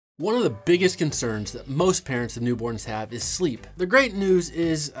One of the biggest concerns that most parents of newborns have is sleep. The great news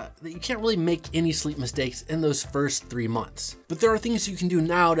is that you can't really make any sleep mistakes in those first 3 months. But there are things you can do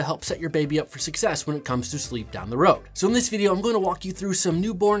now to help set your baby up for success when it comes to sleep down the road. So in this video, I'm going to walk you through some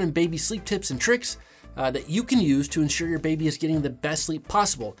newborn and baby sleep tips and tricks that you can use to ensure your baby is getting the best sleep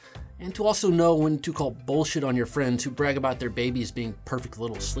possible, and to also know when to call bullshit on your friends who brag about their babies being perfect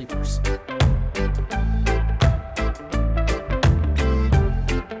little sleepers.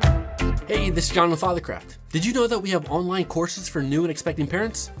 Hey, this is John with Fathercraft. Did you know that we have online courses for new and expecting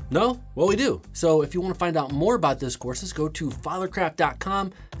parents? No? Well, we do. So if you want to find out more about those courses, go to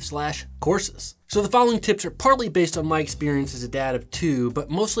fathercraft.com/courses. So the following tips are partly based on my experience as a dad of 2, but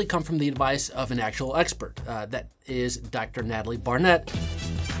mostly come from the advice of an actual expert. That is Dr. Natalie Barnett,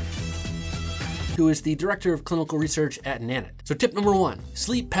 who is the director of clinical research at Nanit. So tip number 1,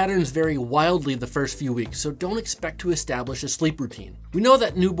 sleep patterns vary wildly the first few weeks, so don't expect to establish a sleep routine. We know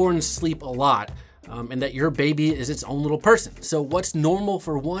that newborns sleep a lot, and that your baby is its own little person. So what's normal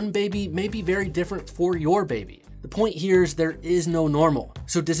for one baby may be very different for your baby. The point here is there is no normal.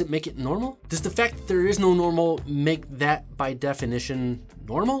 So does it make it normal? Does the fact that there is no normal make that by definition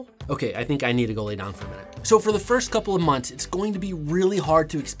normal? Okay, I think I need to go lay down for a minute. So for the first couple of months, it's going to be really hard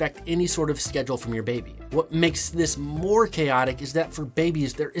to expect any sort of schedule from your baby. What makes this more chaotic is that for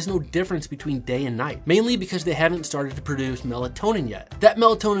babies, there is no difference between day and night, mainly because they haven't started to produce melatonin yet. That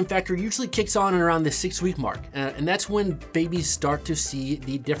melatonin factor usually kicks on around the 6-week mark, and that's when babies start to see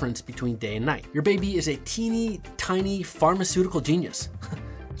the difference between day and night. Your baby is a teeny tiny pharmaceutical genius.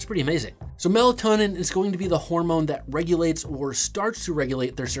 It's pretty amazing. So melatonin is going to be the hormone that regulates or starts to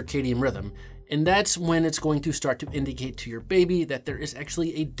regulate their circadian rhythm. And that's when it's going to start to indicate to your baby that there is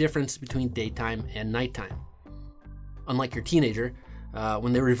actually a difference between daytime and nighttime. Unlike your teenager,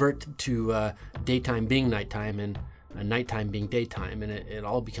 when they revert to daytime being nighttime and nighttime being daytime, and it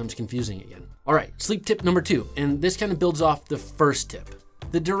all becomes confusing again. All right, sleep tip number 2, and this kind of builds off the first tip.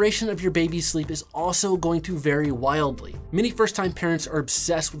 The duration of your baby's sleep is also going to vary wildly. Many first-time parents are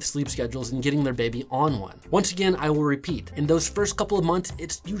obsessed with sleep schedules and getting their baby on one. Once again, I will repeat, in those first couple of months,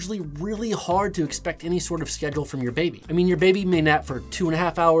 it's usually really hard to expect any sort of schedule from your baby. I mean, your baby may nap for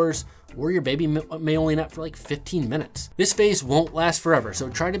 2.5 hours, or your baby may only nap for like 15 minutes. This phase won't last forever, so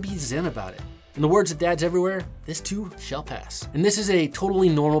try to be zen about it. In the words of dads everywhere, this too shall pass. And this is a totally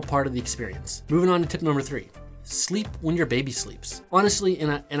normal part of the experience. Moving on to tip number 3. Sleep when your baby sleeps. Honestly,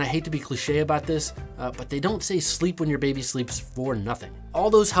 and I hate to be cliche about this, but they don't say sleep when your baby sleeps for nothing. All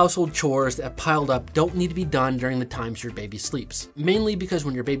those household chores that piled up don't need to be done during the times your baby sleeps. Mainly because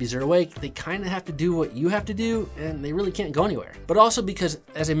when your babies are awake, they kind of have to do what you have to do, and they really can't go anywhere. But also because,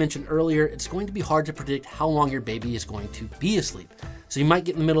 as I mentioned earlier, it's going to be hard to predict how long your baby is going to be asleep. So you might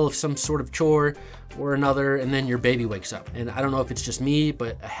get in the middle of some sort of chore or another, and then your baby wakes up. And I don't know if it's just me,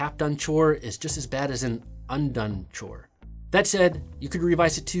 but a half-done chore is just as bad as an undone chore. That said, you could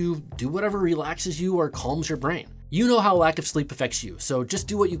revise it to do whatever relaxes you or calms your brain. You know how lack of sleep affects you, so just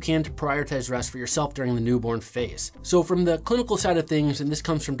do what you can to prioritize rest for yourself during the newborn phase. So from the clinical side of things, and this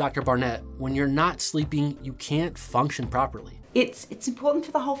comes from Dr. Barnett, when you're not sleeping, you can't function properly. It's important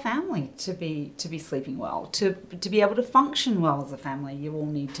for the whole family to be sleeping well, to be able to function well as a family. You all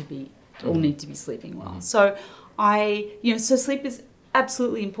need to be sleeping well. So so sleep is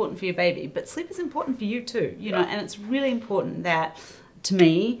absolutely important for your baby, but sleep is important for you too, and it's really important that, to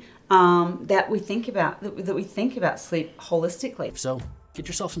me, that we think about sleep holistically. So get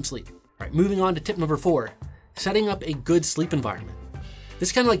yourself some sleep. All right, moving on to tip number 4, setting up a good sleep environment. This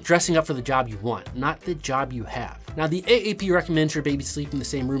is kind of like dressing up for the job you want, not the job you have. Now, the AAP recommends your baby sleep in the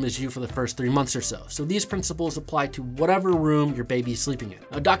same room as you for the first 3 months or so. So these principles apply to whatever room your baby is sleeping in.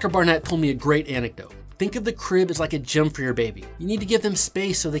 Now, Dr. Barnett told me a great anecdote. Think of the crib as like a gym for your baby. You need to give them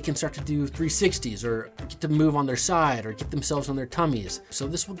space so they can start to do 360s or get to move on their side or get themselves on their tummies. So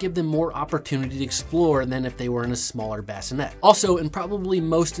this will give them more opportunity to explore than if they were in a smaller bassinet. Also, and probably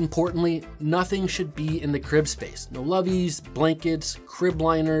most importantly, nothing should be in the crib space. No loveys, blankets, crib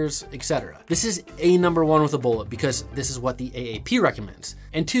liners, etc. This is number 1 with a bullet because this is what the AAP recommends.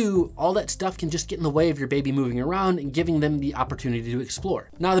 And 2, all that stuff can just get in the way of your baby moving around and giving them the opportunity to explore.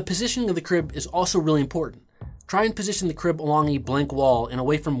 Now, the positioning of the crib is also really important. Try and position the crib along a blank wall and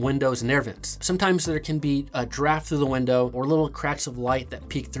away from windows and air vents. Sometimes there can be a draft through the window or little cracks of light that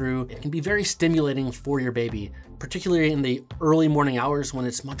peek through. It can be very stimulating for your baby particularly in the early morning hours when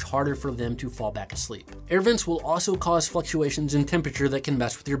it's much harder for them to fall back asleep. Air vents will also cause fluctuations in temperature that can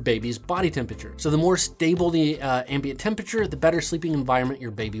mess with your baby's body temperature. So the more stable the ambient temperature, the better sleeping environment your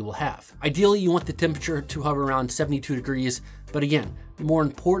baby will have. Ideally, you want the temperature to hover around 72 degrees, but again, the more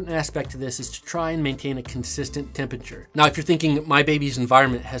important aspect to this is to try and maintain a consistent temperature. Now, if you're thinking my baby's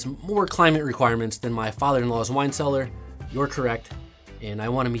environment has more climate requirements than my father-in-law's wine cellar, you're correct, and I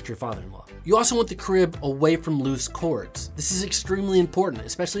want to meet your father-in-law. You also want the crib away from loose cords. This is extremely important,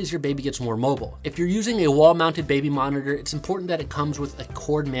 especially as your baby gets more mobile. If you're using a wall-mounted baby monitor, it's important that it comes with a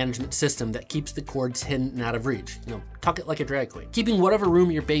cord management system that keeps the cords hidden and out of reach. Tuck it like a drag queen. Keeping whatever room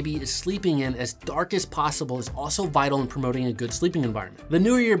your baby is sleeping in as dark as possible is also vital in promoting a good sleeping environment. The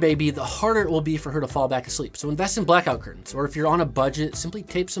newer your baby, the harder it will be for her to fall back asleep. So invest in blackout curtains, or if you're on a budget, simply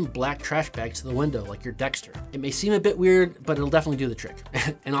tape some black trash bags to the window like your Dexter. It may seem a bit weird, but it'll definitely do the trick.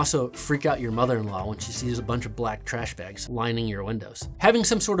 And also freak out your mother-in-law when she sees a bunch of black trash bags lining your windows. Having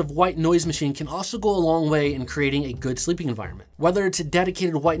some sort of white noise machine can also go a long way in creating a good sleeping environment. Whether it's a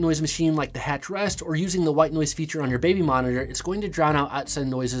dedicated white noise machine like the Hatch Rest or using the white noise feature on your baby monitor, it's going to drown out outside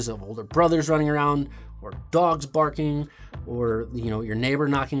noises of older brothers running around, or dogs barking, or your neighbor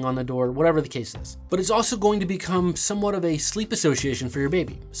knocking on the door, whatever the case is. But it's also going to become somewhat of a sleep association for your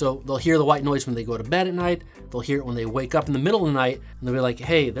baby. So they'll hear the white noise when they go to bed at night, they'll hear it when they wake up in the middle of the night, and they'll be like,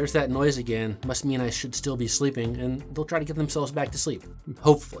 hey, there's that noise again, must mean I should still be sleeping, and they'll try to get themselves back to sleep,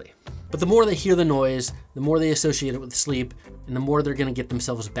 hopefully. But the more they hear the noise, the more they associate it with sleep, and the more they're gonna get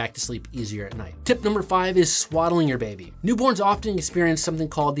themselves back to sleep easier at night. Tip number 5 is swaddling your baby. Newborns often experience something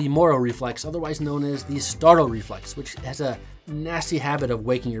called the Moro reflex, otherwise known as the startle reflex, which has a nasty habit of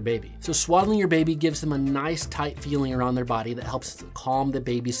waking your baby. So swaddling your baby gives them a nice tight feeling around their body that helps calm the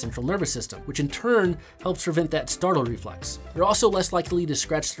baby's central nervous system, which in turn helps prevent that startle reflex. They're also less likely to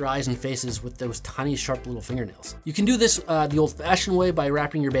scratch their eyes and faces with those tiny sharp little fingernails. You can do this the old-fashioned way by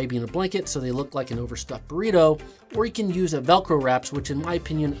wrapping your baby in a blanket so they look like an overstuffed burrito, or you can use a Velcro wraps, which in my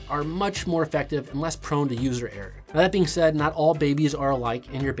opinion are much more effective and less prone to user error. Now that being said, not all babies are alike,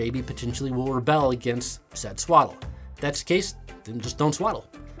 and your baby potentially will rebel against said swaddle. If that's the case, then just don't swaddle.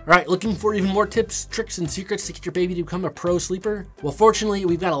 All right, looking for even more tips, tricks, and secrets to get your baby to become a pro sleeper? Well, fortunately,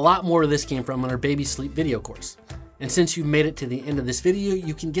 we've got a lot more where this came from on our baby sleep video course. And since you made it to the end of this video,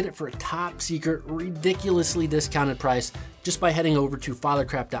 you can get it for a top secret, ridiculously discounted price just by heading over to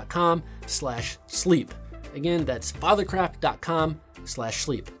fathercraft.com/sleep. Again, that's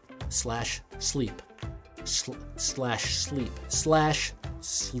fathercraft.com/sleep. /sleep.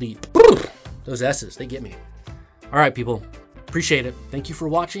 Those S's, they get me. All right, people, appreciate it. Thank you for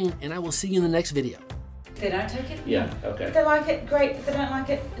watching, and I will see you in the next video. If they don't take it, yeah, okay. If they like it, great. If they don't like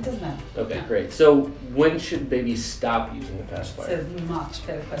it, it doesn't matter. Okay, No. great. So when should babies stop using the pacifier? It's a much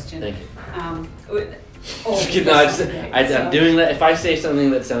better question. Thank you. I'm doing that. If I say something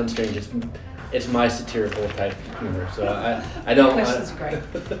that sounds strange, it's my satirical type humor. So I don't. The question's great.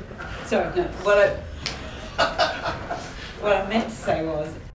 So no, what I meant to say was,